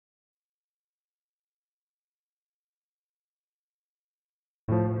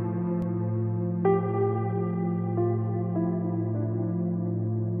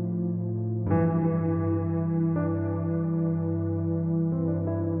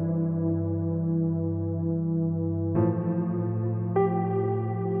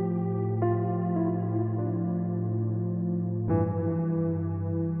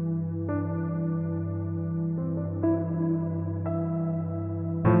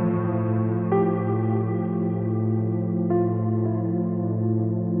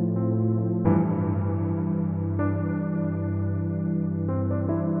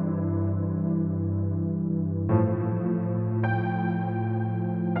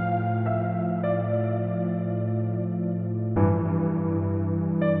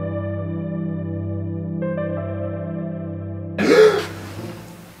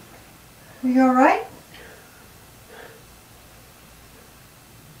you all right?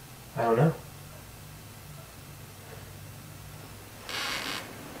 I don't know.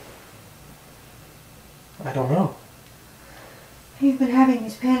 I don't know. You've been having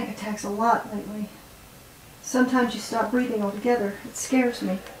these panic attacks a lot lately. Sometimes you stop breathing altogether. It scares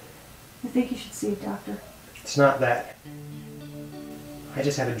me. I think you should see a doctor. It's not that. I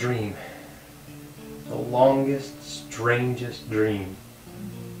just had a dream. The longest, strangest dream.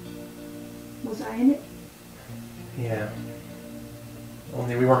 Was I in it? Yeah.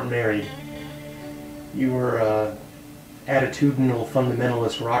 Only we weren't married. You were a attitudinal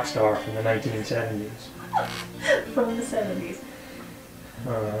fundamentalist rock star from the 1970s. From the 70s.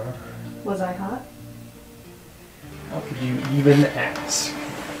 Was I hot? How could you even ask?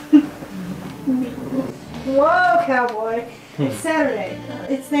 Whoa, cowboy. It's Saturday.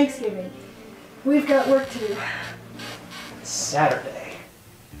 It's Thanksgiving. We've got work to do. Saturday.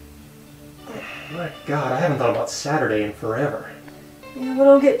 My God, I haven't thought about Saturday in forever. Yeah, well,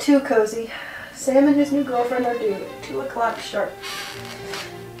 don't get too cozy. Sam and his new girlfriend are due at 2 o'clock sharp.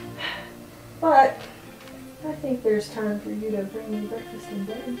 But I think there's time for you to bring me breakfast in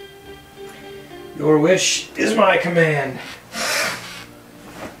bed. Your wish is my command.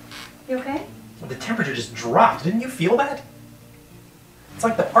 You okay? The temperature just dropped. Didn't you feel that? It's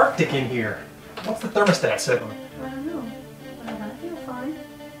like the Arctic in here. What's the thermostat set on? I don't know. I feel fine.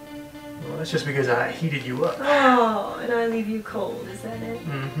 Well, that's just because I heated you up. Oh, and I leave you cold, is that it?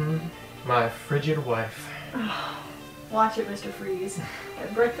 Mm-hmm. My frigid wife. Oh, watch it, Mr. Freeze.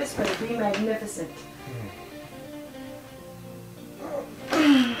 That breakfast better be magnificent.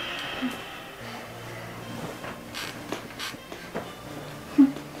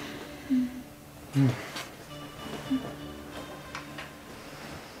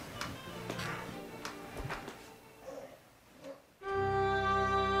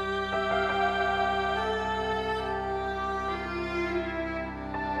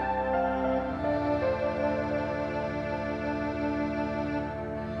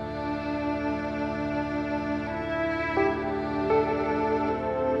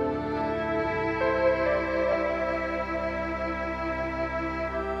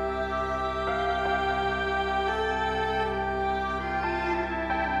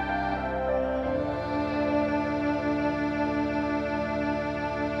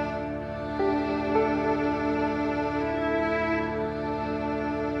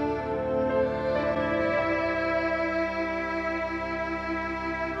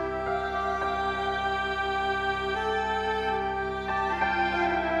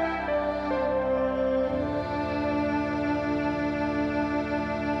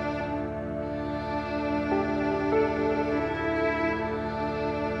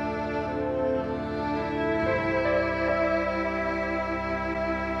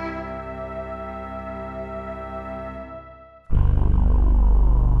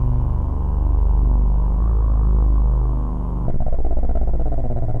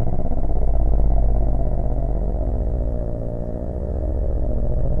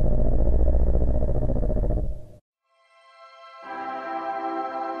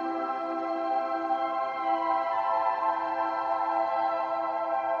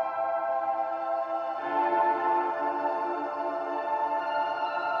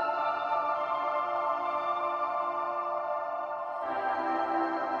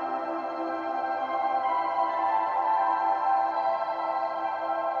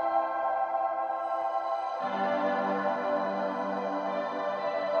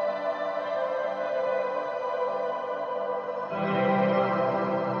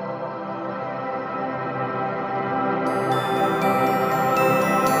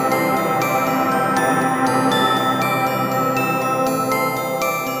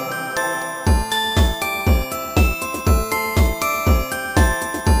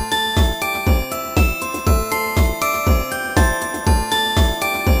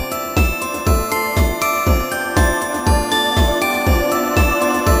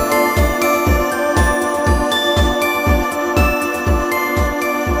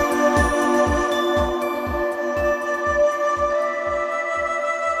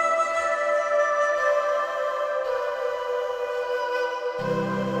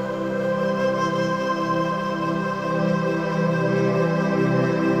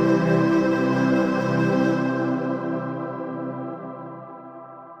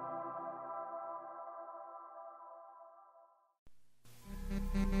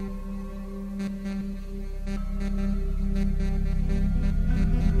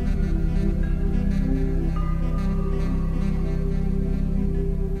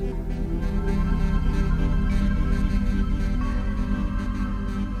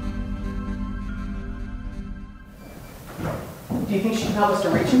 you help us to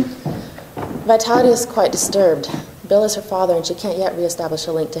reach him? Vitality is quite disturbed. Bill is her father, and she can't yet reestablish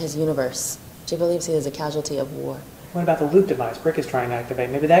a link to his universe. She believes he is a casualty of war. What about the loop device Brick is trying to activate?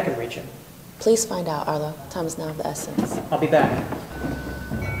 Maybe that could reach him. Please find out, Arlo. Time is now of the essence. I'll be back.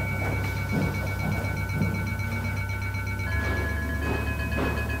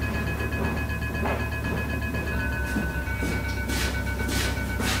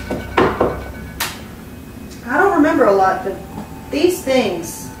 I don't remember a lot, but these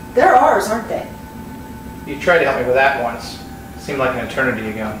things, they're ours, aren't they? You tried to help me with that once. Seemed like an eternity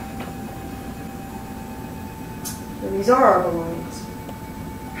ago. Well, these are our belongings.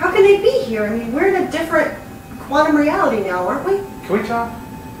 How can they be here? I mean, we're in a different quantum reality now, aren't we? Can we talk?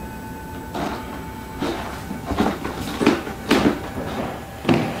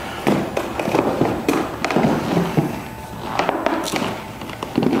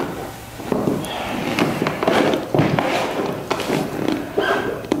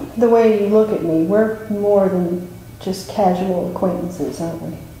 The way you look at me, we're more than just casual acquaintances, aren't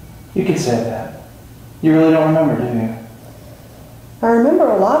we? You can say that. You really don't remember, do you? I remember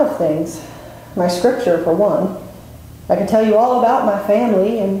a lot of things. My scripture, for one. I can tell you all about my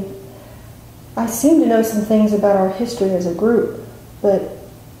family, and I seem to know some things about our history as a group, but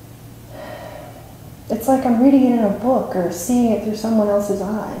it's like I'm reading it in a book or seeing it through someone else's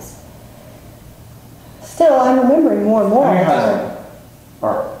eyes. Still, I'm remembering more and more. I'm your husband.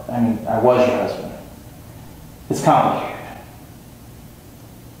 I was your husband. It's complicated.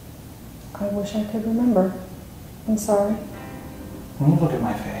 I wish I could remember. I'm sorry. When you look at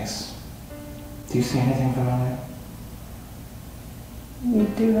my face, do you see anything familiar? You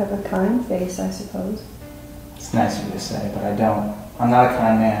do have a kind face, I suppose. It's nice of you to say, but I don't. I'm not a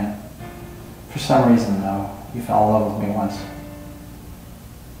kind man. For some reason, though, you fell in love with me once.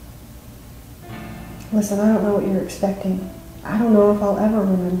 Listen, I don't know what you're expecting. I don't know if I'll ever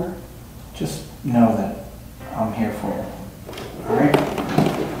remember. Just know that I'm here for you. All right?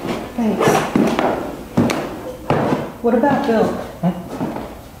 Thanks. What about Bill?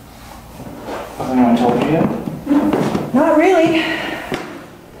 Has anyone told you yet? Not really.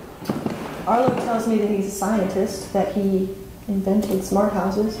 Arlo tells me that he's a scientist, that he invented smart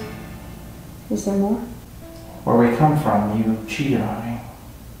houses. Is there more? Where we come from, you cheated on me.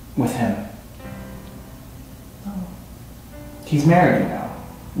 With him. Oh. He's married, you know,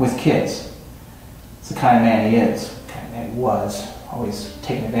 with kids. It's the kind of man he is. The kind of man he was. Always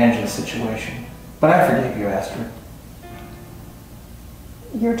taking advantage of the situation. But I forgave you, Astrid.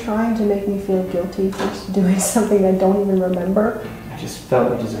 You're trying to make me feel guilty for doing something I don't even remember? I just felt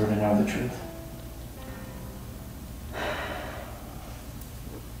you deserved to know the truth.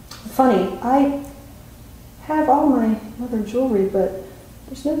 Funny, I have all my other jewelry, but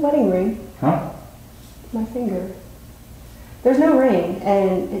there's no wedding ring. Huh? My finger. There's no ring,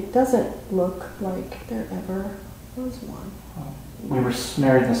 and it doesn't look like there ever was one. Well, we were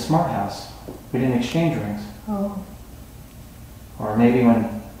married in the smart house. We didn't exchange rings. Oh. Or maybe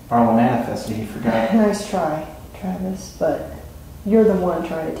when Arlo manifested, he forgot. Nice try, Travis, but you're the one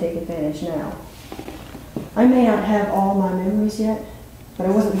trying to take advantage now. I may not have all my memories yet, but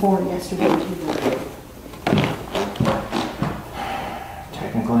I wasn't born yesterday either.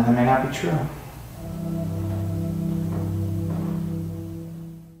 Technically, that may not be true.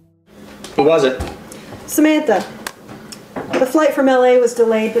 Who was it? Samantha. The flight from LA was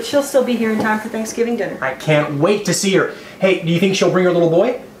delayed, but she'll still be here in time for Thanksgiving dinner. I can't wait to see her. Hey, do you think she'll bring her little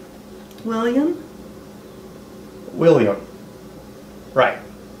boy? William? William. Right.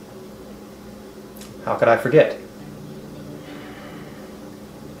 How could I forget?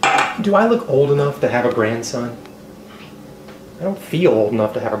 Do I look old enough to have a grandson? I don't feel old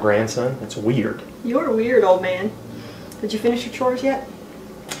enough to have a grandson. It's weird. You're weird, old man. Did you finish your chores yet?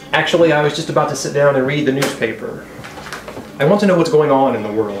 Actually, I was just about to sit down and read the newspaper. I want to know what's going on in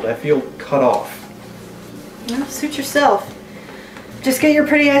the world. I feel cut off. Well, suit yourself. Just get your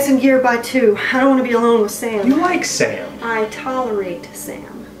pretty ass in gear by 2. I don't want to be alone with Sam. You like Sam? I tolerate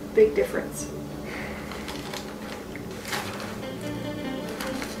Sam. Big difference.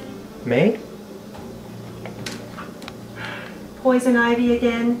 May? Poison ivy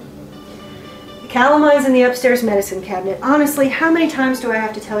again. The calamine's in the upstairs medicine cabinet. Honestly, how many times do I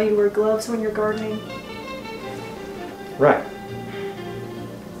have to tell you to wear gloves when you're gardening? Right.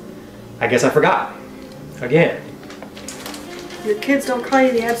 I guess I forgot. Again. Your kids don't call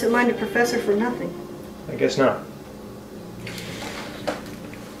you the absent-minded professor for nothing. I guess not.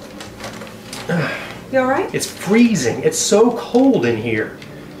 You alright? It's freezing. It's so cold in here.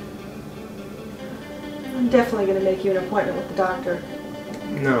 I'm definitely going to make you an appointment with the doctor.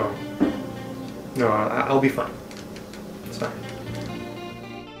 No. No, I'll be fine. It's fine.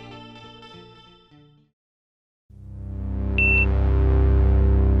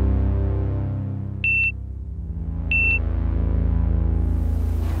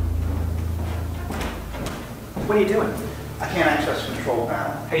 What are you doing? I can't access the control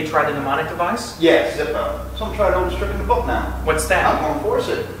panel. Have you tried the mnemonic device? Yes, Zippo. Someone tried overstripping the book now. What's that? I'm going to force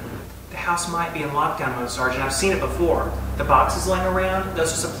it. The house might be in lockdown mode, Sergeant. I've seen it before. The boxes laying around,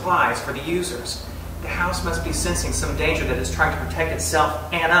 those are supplies for the users. The house must be sensing some danger that it's trying to protect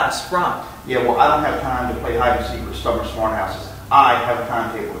itself and us from. Yeah, well, I don't have time to play hide and seek with stubborn smart houses. I have a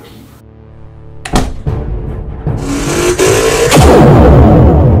timetable to keep.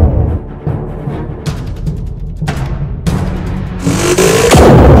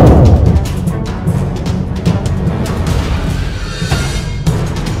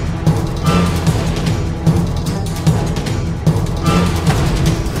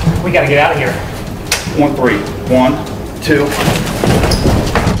 We gotta get out of here. 1, 3. 1, 2.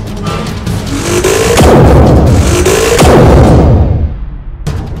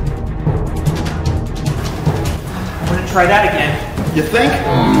 I'm gonna try that again. You think?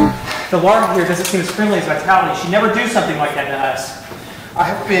 The Lar here doesn't seem as friendly as Vitality. She'd never do something like that to us. I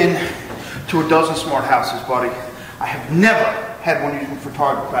have been to a dozen smart houses, buddy. I have never had one use me for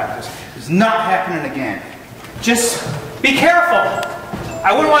target practice. It's not happening again. Just be careful.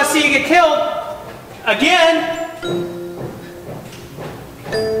 I wouldn't want to see you get killed again.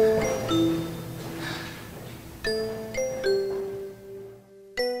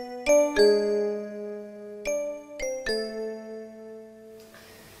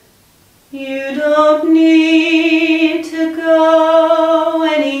 You don't need to go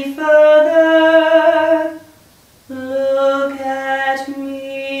any further. Look at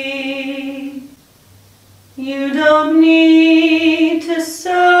me. You don't need to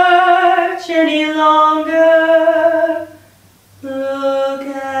search any longer. Look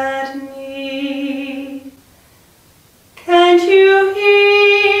at me. Can't you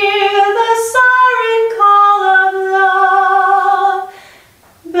hear the siren call of love,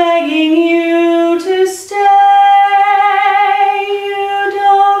 begging you to stay? You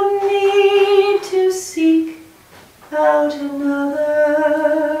don't need to seek out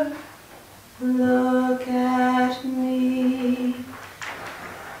another. Look at me.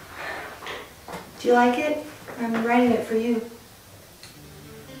 Do you like it? I'm writing it for you.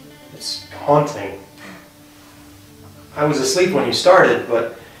 It's haunting. I was asleep when you started,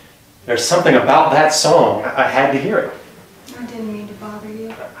 but there's something about that song. I had to hear it. I didn't mean to bother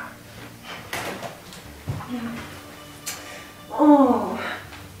you. Oh,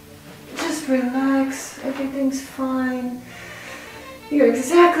 just relax. Everything's fine. You're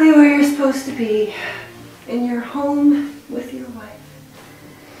exactly where you're supposed to be. In your home with your wife.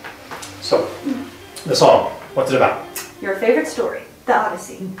 So, the song, what's it about? Your favorite story, the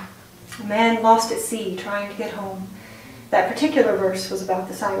Odyssey. A man lost at sea trying to get home. That particular verse was about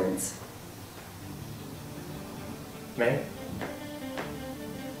the sirens. May?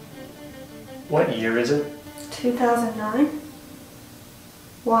 What year is it? 2009?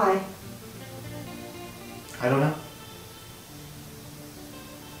 Why? I don't know.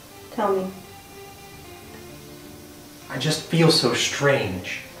 Tell me. I just feel so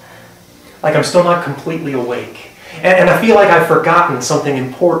strange. Like I'm still not completely awake. And I feel like I've forgotten something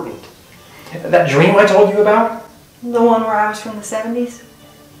important. That dream I told you about? The one where I was from the 70s?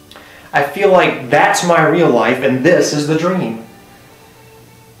 I feel like that's my real life and this is the dream.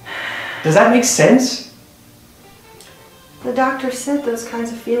 Does that make sense? The doctor said those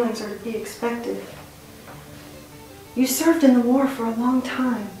kinds of feelings are to be expected. You served in the war for a long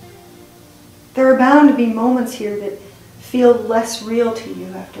time. There are bound to be moments here that feel less real to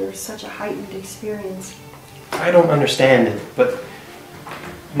you after such a heightened experience. I don't understand it, but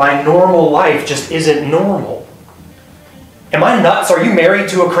my normal life just isn't normal. Am I nuts? Are you married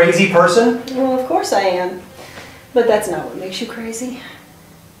to a crazy person? Well, of course I am. But that's not what makes you crazy.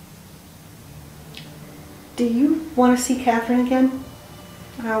 Do you want to see Catherine again?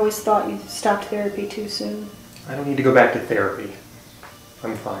 I always thought you stopped therapy too soon. I don't need to go back to therapy.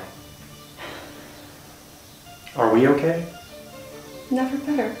 I'm fine. Are we okay? Never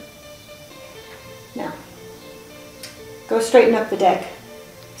better. Now, go straighten up the deck.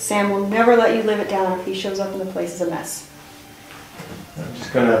 Sam will never let you live it down if he shows up and the place is a mess. I'm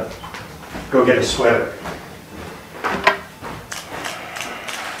just gonna go get a sweater.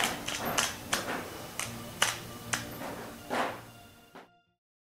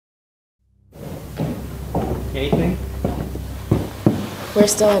 Anything? We're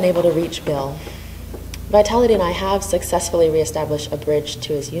still unable to reach Bill. Vitality and I have successfully reestablished a bridge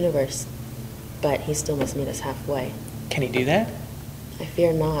to his universe, but he still must meet us halfway. Can he do that? I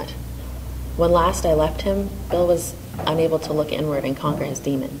fear not. When last I left him, Bill was unable to look inward and conquer his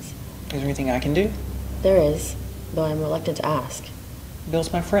demons. Is there anything I can do? There is, though I'm reluctant to ask.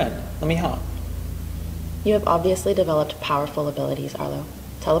 Bill's my friend. Let me help. You have obviously developed powerful abilities, Arlo.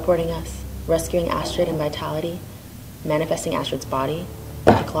 Teleporting us, rescuing Astrid and Vitality, manifesting Astrid's body,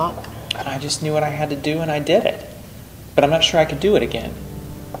 the clock. I just knew what I had to do and I did it. But I'm not sure I could do it again.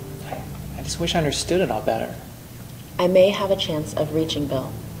 I just wish I understood it all better. I may have a chance of reaching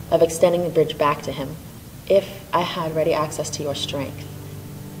Bill, of extending the bridge back to him, if I had ready access to your strength.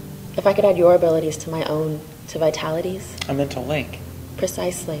 If I could add your abilities to my own, to Vitality's. A mental link.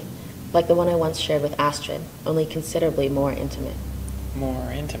 Precisely. Like the one I once shared with Astrid, only considerably more intimate.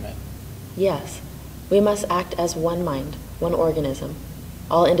 More intimate? Yes. We must act as one mind, one organism.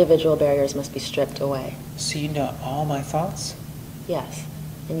 All individual barriers must be stripped away. So you know all my thoughts? Yes.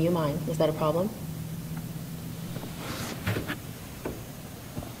 And you mine. Is that a problem?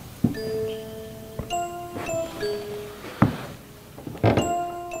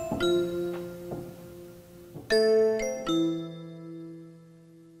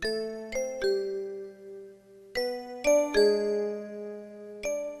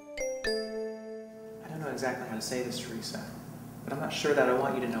 Exactly how to say this, Theresa, but I'm not sure that I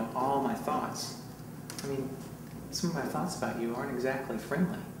want you to know all my thoughts. I mean, some of my thoughts about you aren't exactly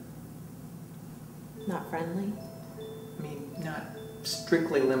friendly. Not friendly? I mean, not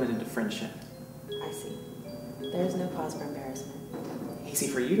strictly limited to friendship. I see. There is no cause for embarrassment. Easy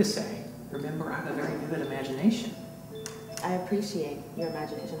for you to say. Remember, I have a very vivid imagination. I appreciate your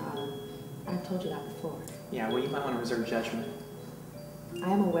imagination, Arlo. I've told you that before. Yeah, well, you might want to reserve judgment.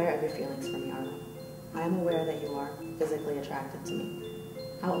 I am aware of your feelings for me, Arlo. I am aware that you are physically attracted to me.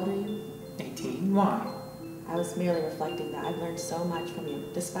 How old are you? 18. Why? I was merely reflecting that I've learned so much from you,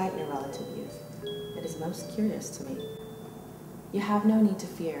 despite your relative youth. It is most curious to me. You have no need to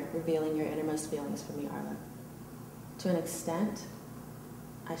fear revealing your innermost feelings for me, Arlo. To an extent,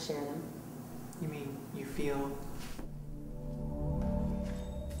 I share them. You mean you feel...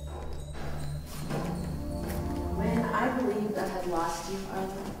 When I believed I had lost you,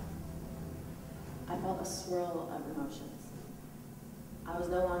 Arlo, I felt a swirl of emotions. I was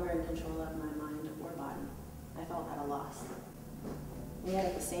no longer in control of my mind or body. I felt at a loss. And yet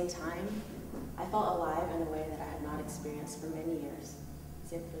at the same time, I felt alive in a way that I had not experienced for many years,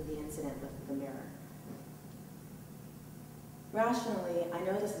 save for the incident with the mirror. Rationally, I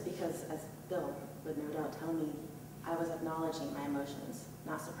know this is because, as Bill would no doubt tell me, I was acknowledging my emotions,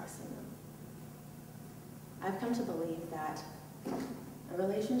 not suppressing them. I've come to believe that a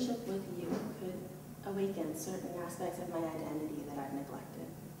relationship with you could awaken certain aspects of my identity that I've neglected.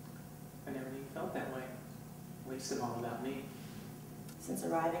 I never knew you felt that way. Wasted all about me. Since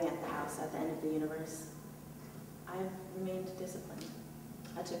arriving at the house at the end of the universe, I've remained disciplined.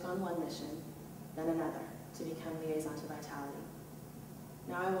 I took on one mission, then another, to become liaison to Vitality.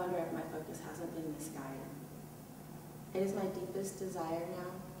 Now I wonder if my focus hasn't been misguided. It is my deepest desire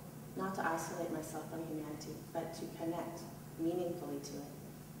now, not to isolate myself from humanity, but to connect meaningfully to it,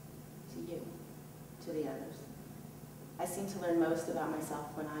 to you, to the others. I seem to learn most about myself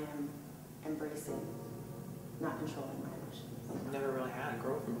when I am embracing, not controlling my emotions. I've never really had a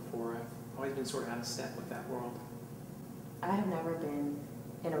girlfriend before. I've always been sort of out of step with that world. I have never been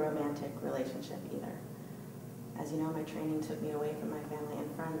in a romantic relationship either. As you know, my training took me away from my family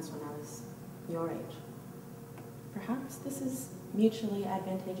and friends when I was your age. Perhaps this is mutually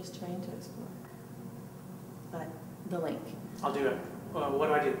advantageous terrain to explore. But the link. I'll do it. What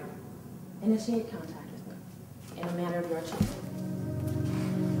do I do? Initiate contact with me in a manner of your choosing.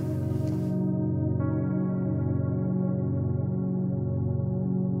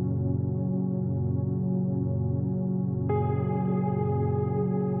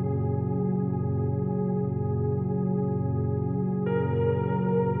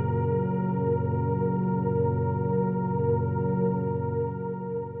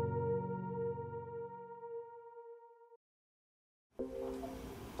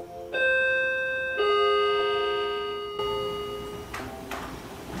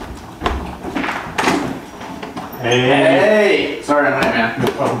 Hey! Sorry I'm late, man.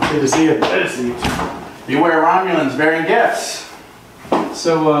 No problem. Good to see you. Good to see you. Beware Romulans bearing gifts.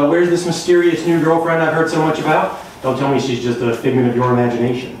 So, where's this mysterious new girlfriend I've heard so much about? Don't tell me she's just a figment of your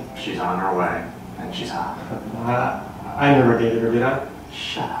imagination. She's on her way, and she's hot. I never dated her, did I?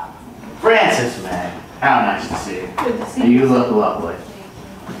 Shut up. Frances May. How nice to see you. Good to see you. You look lovely.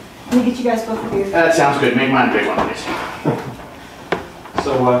 Let me get you guys both a beer. That sounds good. Make mine a big one, please.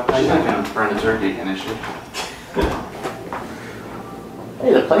 So, She's not going to burn the turkey again, is she?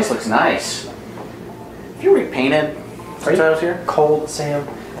 Hey, the place looks nice. Have you repainted since I was here? Cold, Sam. I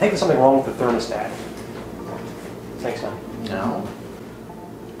think there's something wrong with the thermostat. Thanks, man. No.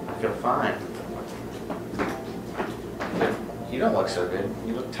 I feel fine. You don't look so good.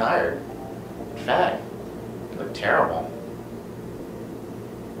 You look tired. Fat. look terrible.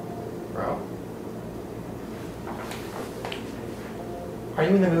 Bro? Are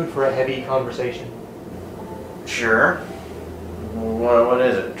you in the mood for a heavy conversation? Sure. What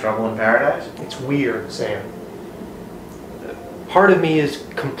is it? Trouble in paradise? It's weird, Sam. Part of me is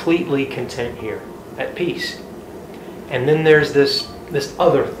completely content here, at peace. And then there's this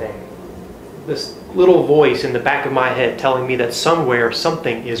other thing. This little voice in the back of my head telling me that somewhere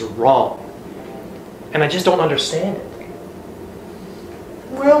something is wrong. And I just don't understand it.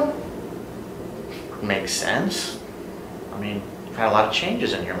 Well, makes sense. I mean, you've had a lot of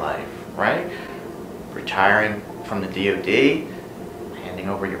changes in your life, right? Retiring from the DOD, handing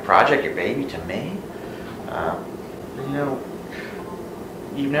over your project, your baby, to me. You know,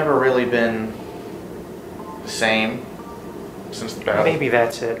 you've never really been the same since the battle. Maybe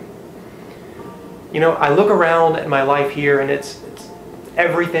that's it. You know, I look around at my life here and it's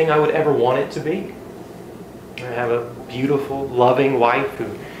everything I would ever want it to be. I have a beautiful, loving wife who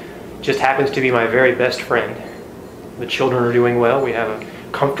just happens to be my very best friend. The children are doing well. We have a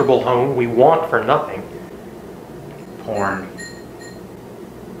comfortable home. We want for nothing. Porn.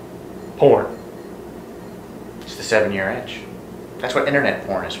 Porn. It's the 7-year itch. That's what internet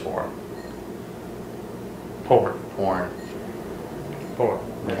porn is for. Porn. Porn. Porn.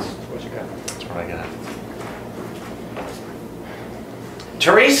 That's what you got. That's what I got.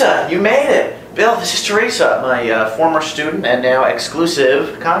 Theresa, you made it! Bill, this is Theresa, my former student and now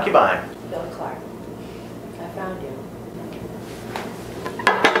exclusive concubine. Bill Clark, I found you.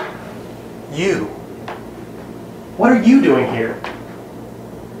 You? What are you doing here?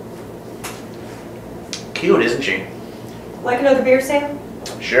 Cute, isn't she? Like another beer, Sam?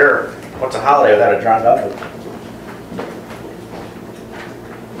 Sure. What's a holiday without a John Kenneth?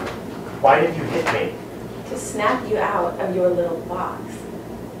 Why did you hit me? To snap you out of your little box.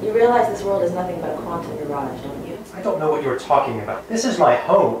 You realize this world is nothing but a quantum mirage, don't you? I don't know what you're talking about. This is my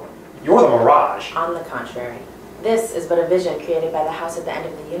home. You're the mirage. On the contrary, this is but a vision created by the house at the end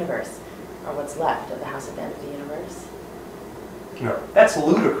of the universe, or what's left of the house at the end of the universe. No, that's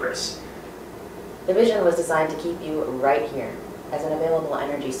ludicrous. The vision was designed to keep you right here, as an available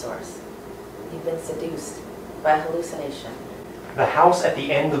energy source. You've been seduced by hallucination. The house at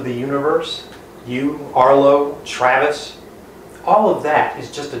the end of the universe, you, Arlo, Travis, all of that is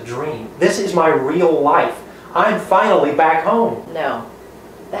just a dream. This is my real life. I'm finally back home. No.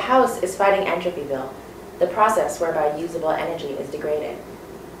 The house is fighting entropy, Bill. The process whereby usable energy is degraded.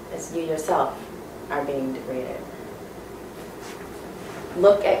 As you yourself are being degraded.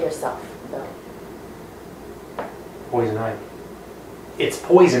 Look at yourself, Bill. Poison ivy. It's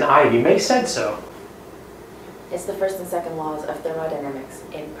poison ivy. May said so. It's the first and second laws of thermodynamics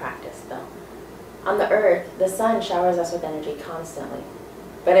in practice, Bill. On the Earth, the sun showers us with energy constantly.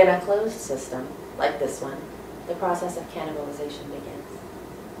 But in a closed system, like this one, the process of cannibalization begins.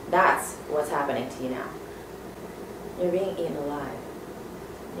 That's what's happening to you now. You're being eaten alive.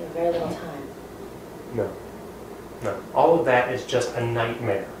 You have very little time. No. No. All of that is just a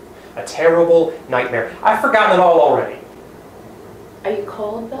nightmare. A terrible nightmare. I've forgotten it all already. Are you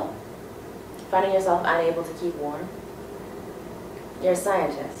cold, Bill? Finding yourself unable to keep warm? You're a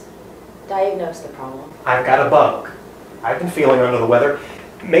scientist. Diagnose the problem. I've got a bug. I've been feeling under the weather.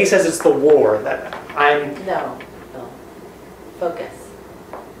 May says it's the war, that I'm... No, Bill. Focus.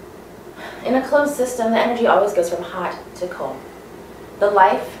 In a closed system, the energy always goes from hot to cold. The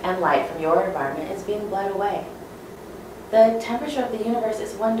life and light from your environment is being bled away. The temperature of the universe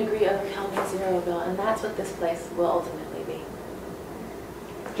is 1 degree over Kelvin 0, Bill, and that's what this place will ultimately be.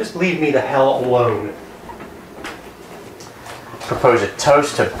 Just leave me the hell alone. Propose a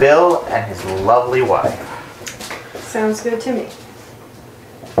toast to Bill and his lovely wife. Sounds good to me.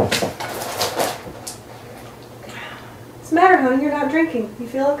 What's the matter, honey? You're not drinking. You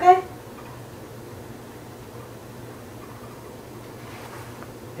feel okay?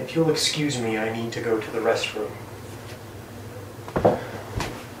 If you'll excuse me, I need to go to the restroom.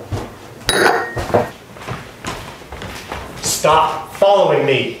 Stop following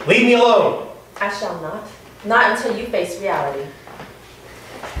me. Leave me alone. I shall not. Not until you face reality.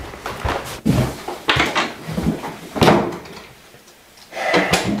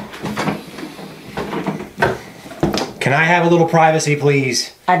 Can I have a little privacy,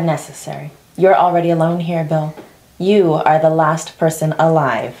 please? Unnecessary. You're already alone here, Bill. You are the last person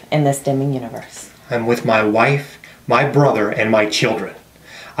alive in this dimming universe. I'm with my wife, my brother, and my children.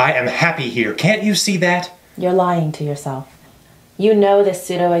 I am happy here. Can't you see that? You're lying to yourself. You know this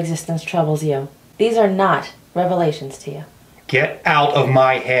pseudo-existence troubles you. These are not revelations to you. Get out of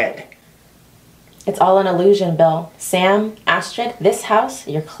my head. It's all an illusion, Bill. Sam, Astrid, this house,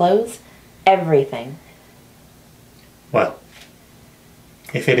 your clothes, everything. Well,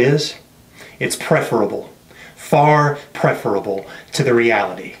 if it is, it's preferable, far preferable to the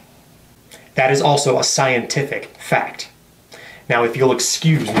reality. That is also a scientific fact. Now, if you'll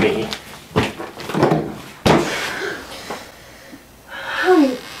excuse me.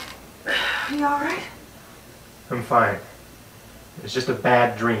 Honey, are you alright? I'm fine. It's just a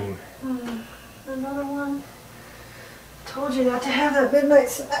bad dream. Another one? Told you not to have that midnight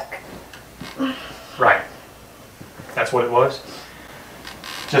snack. Right. That's what it was?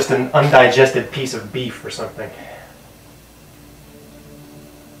 Just an undigested piece of beef or something.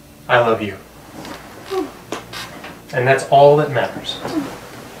 I love you. And that's all that matters.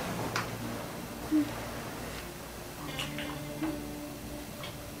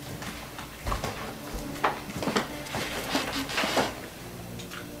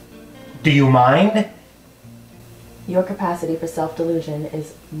 Do you mind? Your capacity for self-delusion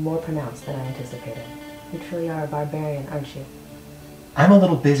is more pronounced than I anticipated. You truly are a barbarian, aren't you? I'm a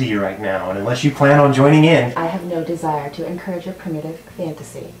little busy right now, and unless you plan on joining in... I have no desire to encourage your primitive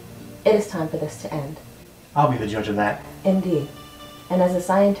fantasy. It is time for this to end. I'll be the judge of that. Indeed. And as a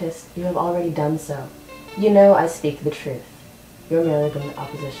scientist, you have already done so. You know I speak the truth. You're merely being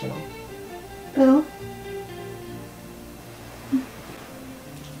oppositional. Bill?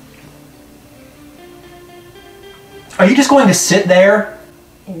 Are you just going to sit there?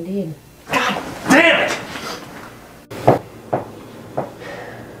 Indeed. God damn it!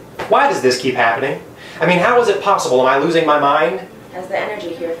 Why does this keep happening? I mean, how is it possible? Am I losing my mind? As the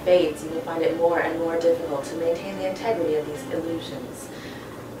energy here fades, you will find it more and more difficult to maintain the integrity of these illusions.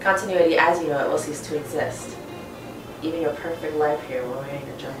 Continuity as you know it will cease to exist. Even your perfect life here will remain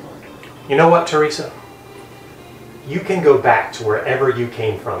a jumble. You know what, Theresa? You can go back to wherever you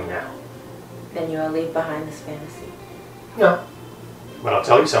came from now. Then you will leave behind this fantasy. No. But I'll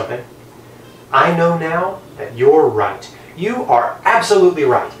tell you something. I know now that you're right. You are absolutely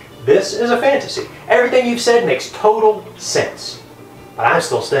right. This is a fantasy. Everything you've said makes total sense. But I'm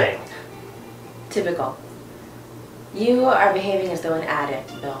still staying. Typical. You are behaving as though an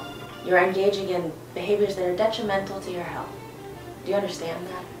addict, Bill. You're engaging in behaviors that are detrimental to your health. Do you understand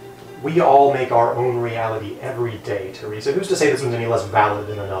that? We all make our own reality every day, Theresa. Who's to say this one's any less valid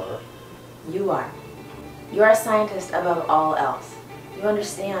than another? You are. You are a scientist above all else. You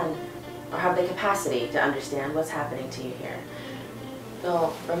understand, or have the capacity to understand, what's happening to you here.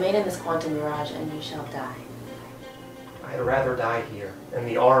 Bill, remain in this quantum mirage and you shall die. I'd rather die here, in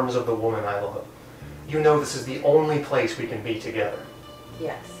the arms of the woman I love. You know this is the only place we can be together.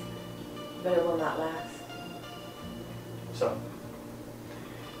 Yes, but it will not last. So,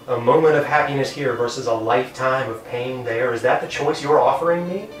 a moment of happiness here versus a lifetime of pain there, is that the choice you're offering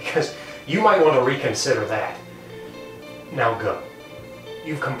me? Because you might want to reconsider that. Now go.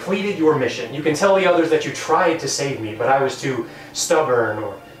 You've completed your mission. You can tell the others that you tried to save me, but I was too stubborn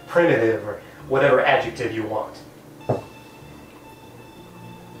or primitive or whatever adjective you want.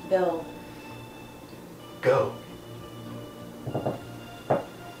 Bill. Go.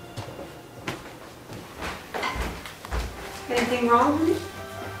 Anything wrong, honey?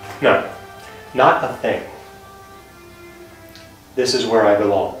 No, not a thing. This is where I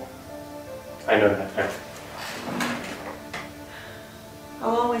belong. I know that.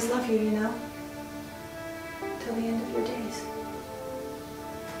 I'll always love you, you know. Till the end of your days.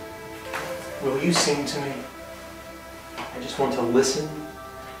 Will you sing to me? I just want to listen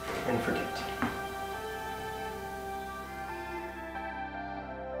and forget.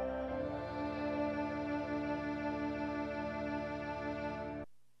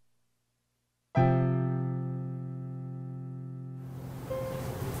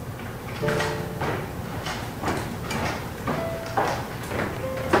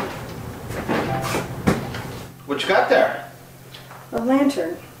 What you got there? A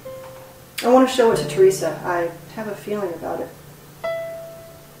lantern. I want to show it to Theresa. I have a feeling about it.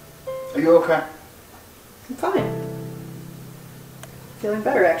 Are you okay? I'm fine. Feeling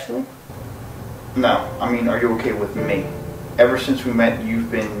better, actually. No, I mean, are you okay with me? Ever since we met,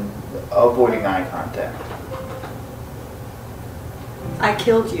 you've been avoiding eye contact. I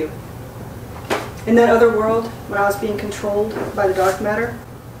killed you. In that other world, when I was being controlled by the dark matter,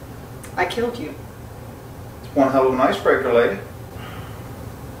 I killed you. It's one hell of an icebreaker, lady.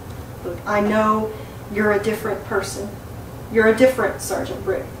 Look, I know you're a different person. You're a different Sergeant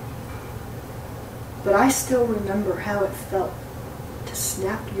Brick. But I still remember how it felt to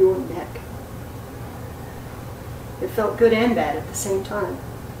snap your neck. It felt good and bad at the same time.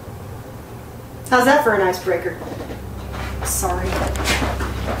 How's that for an icebreaker? Sorry.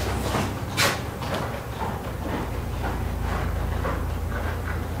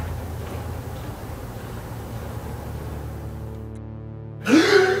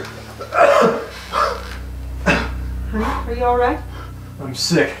 Are you all right? I'm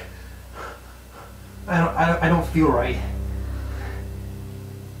sick. I don't feel right.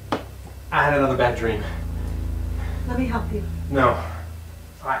 I had another bad dream. Let me help you. No.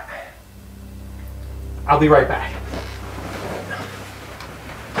 I'll be right back.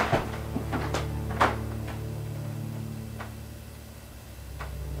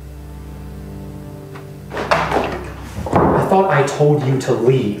 I thought I told you to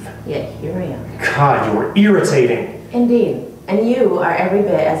leave. Yet here I am. God, you were irritating. Indeed. And you are every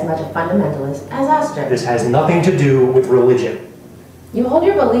bit as much a fundamentalist as Astrid. This has nothing to do with religion. You hold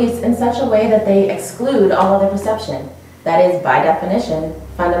your beliefs in such a way that they exclude all other perception. That is, by definition,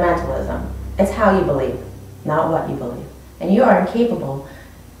 fundamentalism. It's how you believe, not what you believe. And you are incapable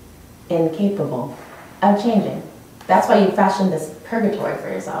of changing. That's why you fashioned this purgatory for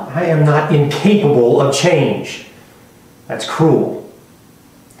yourself. I am not incapable of change. That's cruel.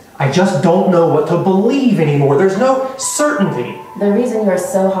 I just don't know what to believe anymore. There's no certainty. The reason you're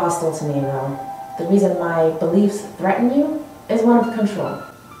so hostile to me, Will, the reason my beliefs threaten you, is one of control.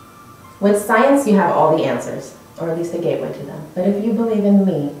 With science, you have all the answers, or at least a gateway to them. But if you believe in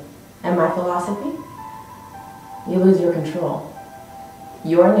me and my philosophy, you lose your control.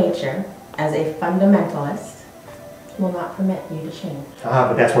 Your nature, as a fundamentalist, will not permit you to change.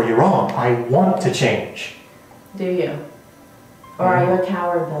 But that's where you're wrong. I want to change. Do you? Or are you a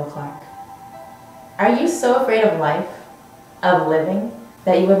coward, Bill Clark? Are you so afraid of life, of living,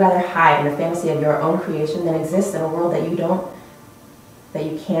 that you would rather hide in the fantasy of your own creation than exist in a world that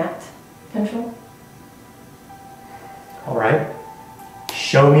you can't control? All right.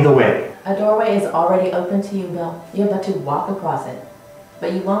 Show me the way. A doorway is already open to you, Bill. You have but to walk across it.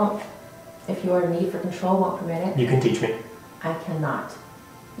 But you won't, if your need for control won't permit it. You can teach me. I cannot.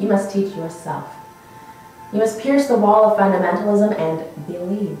 You must teach yourself. You must pierce the wall of fundamentalism and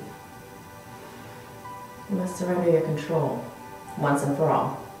believe. You must surrender your control, once and for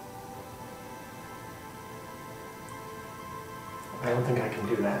all. I don't think I can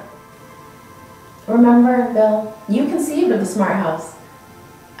do that. Remember, Bill, you conceived of the smart house.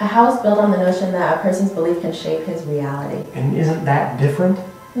 A house built on the notion that a person's belief can shape his reality. And isn't that different?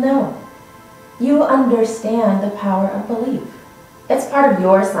 No. You understand the power of belief. It's part of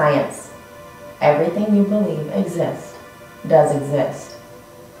your science. Everything you believe exists, does exist.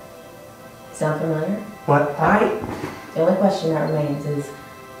 Sound familiar? But The only question that remains is,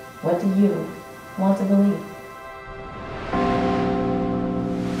 what do you want to believe?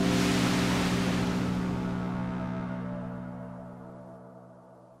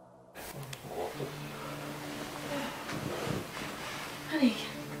 Honey,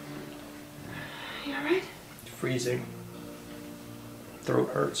 you all right? freezing. Throat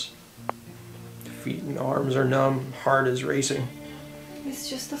hurts. Feet and arms are numb. Heart is racing. It's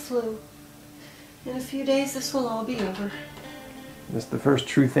just the flu. In a few days, this will all be over. That's the first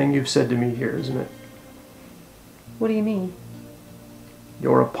true thing you've said to me here, isn't it? What do you mean?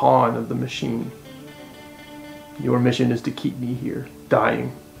 You're a pawn of the machine. Your mission is to keep me here,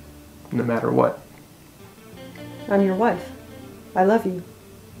 dying, no matter what. I'm your wife. I love you.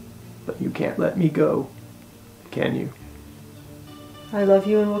 But you can't let me go, can you? I love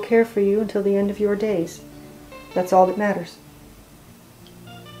you and will care for you until the end of your days. That's all that matters.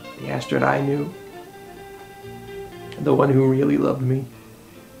 The Astrid I knew, the one who really loved me,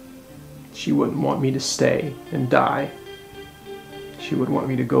 she wouldn't want me to stay and die. She would want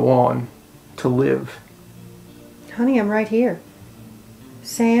me to go on, to live. Honey, I'm right here.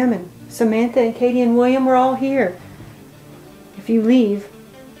 Sam and Samantha and Katie and William, we're all here. If you leave,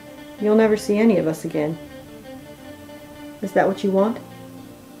 you'll never see any of us again. Is that what you want?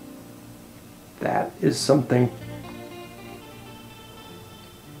 That is something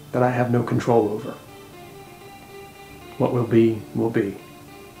that I have no control over. What will be, will be.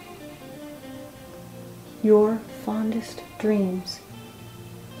 Your fondest dreams.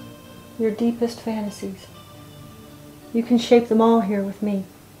 Your deepest fantasies. You can shape them all here with me.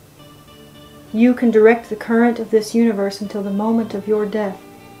 You can direct the current of this universe until the moment of your death.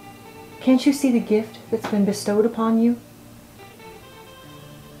 Can't you see the gift that's been bestowed upon you?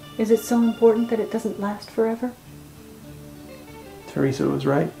 Is it so important that it doesn't last forever? Theresa was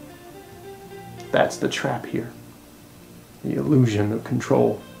right. That's the trap here. The illusion of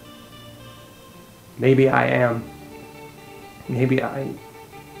control. Maybe I am. Maybe I've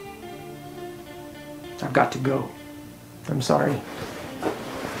got to go. I'm sorry.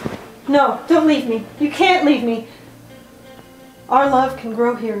 No, don't leave me. You can't leave me. Our love can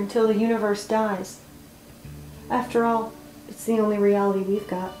grow here until the universe dies. After all, it's the only reality we've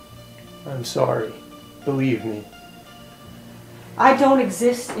got. I'm sorry. Believe me. I don't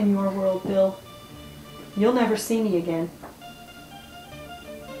exist in your world, Bill. You'll never see me again.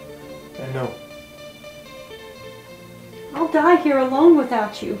 I know. I'll die here alone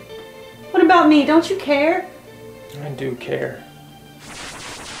without you. What about me? Don't you care? I do care.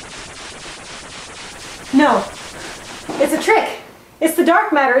 No. It's a trick. It's the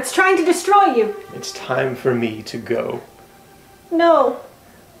dark matter. It's trying to destroy you. It's time for me to go. No.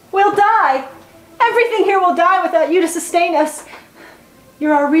 We'll die. Everything here will die without you to sustain us.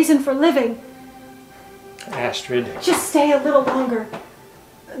 You're our reason for living. Astrid. Just stay a little longer.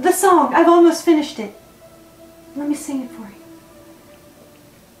 The song, I've almost finished it. Let me sing it for you.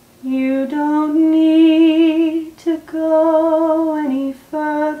 You don't need to go any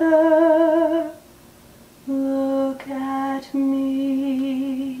further. Look at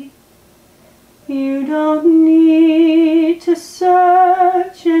me. You don't need to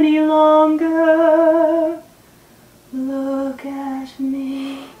search any longer. Look at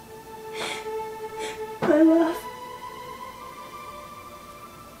me. My love.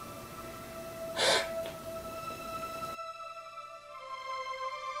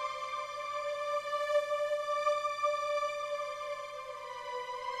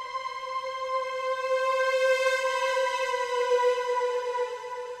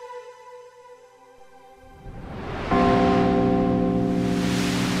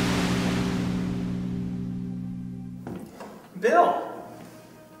 Bill!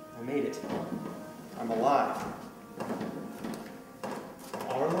 I made it. I'm alive.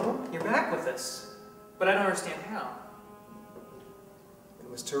 Arlo? You're back with us. But I don't understand how. It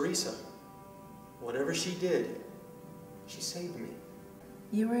was Theresa. Whatever she did, she saved me.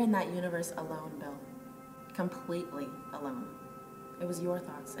 You were in that universe alone, Bill. Completely alone. It was your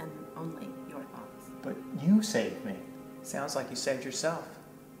thoughts and only your thoughts. But you saved me. Sounds like you saved yourself.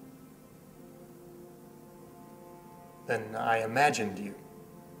 Then I imagined you.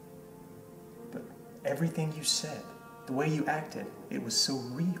 But everything you said, the way you acted, it was so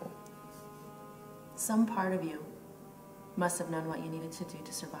real. Some part of you must have known what you needed to do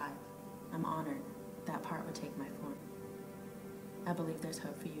to survive. I'm honored that part would take my form. I believe there's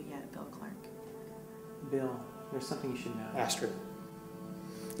hope for you yet, Bill Clark. Bill, there's something you should know. Astrid.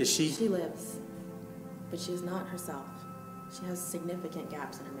 Is she... She lives, but she's not herself. She has significant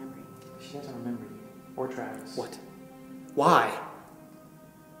gaps in her memory. She doesn't remember you, or Travis. What? Why?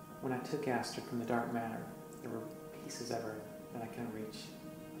 When I took Astrid from the dark matter, there were pieces of her that I couldn't reach.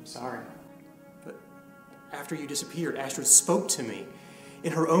 I'm sorry. But after you disappeared, Astrid spoke to me.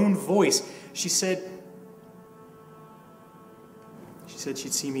 In her own voice, she said she'd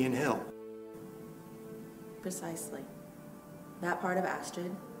see me in hell. Precisely. That part of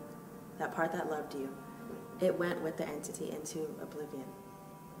Astrid, that part that loved you, it went with the entity into oblivion.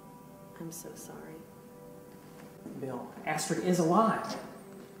 I'm so sorry. Bill, Astrid is alive.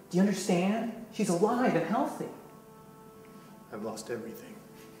 Do you understand? She's alive and healthy. I've lost everything.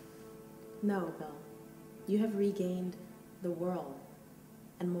 No, Bill. You have regained the world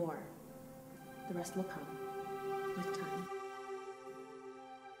and more. The rest will come with time.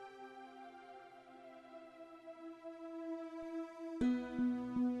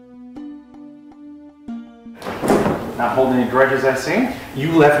 Not holding any grudges, I see.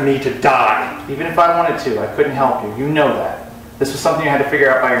 You left me to die. Even if I wanted to, I couldn't help you. You know that. This was something you had to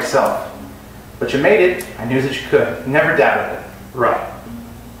figure out by yourself. But you made it. I knew that you could. Never doubted it. Right.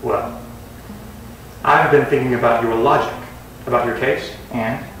 Well, I've been thinking about your logic, about your case.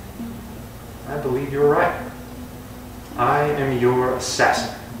 And? I believe you're right. I am your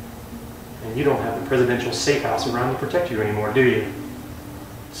assassin. And you don't have the presidential safe house around to protect you anymore, do you?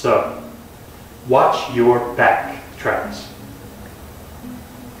 So, watch your back, Travis.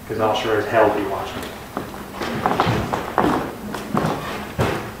 Because I'll sure as hell be watching.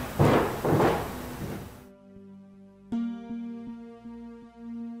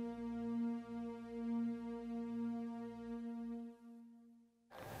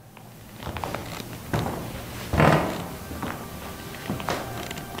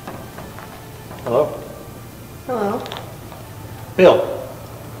 Hello? Hello.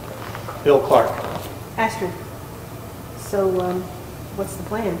 Bill Clark. Astrid. So, what's the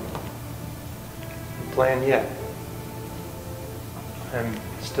plan? No plan yet. I'm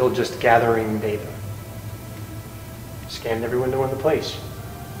still just gathering data. Scanned every window in the place.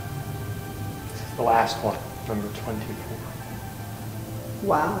 This is the last one, number 24.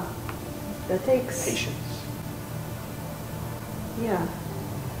 Wow. That takes... Patience. Yeah.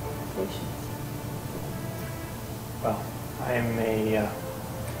 Patience. Well, I'm a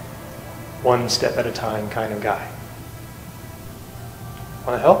one step at a time kind of guy.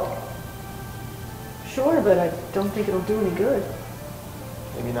 Want to help? Sure, but I don't think it'll do any good.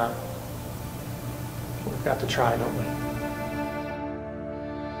 Maybe not. We've got to try, don't we?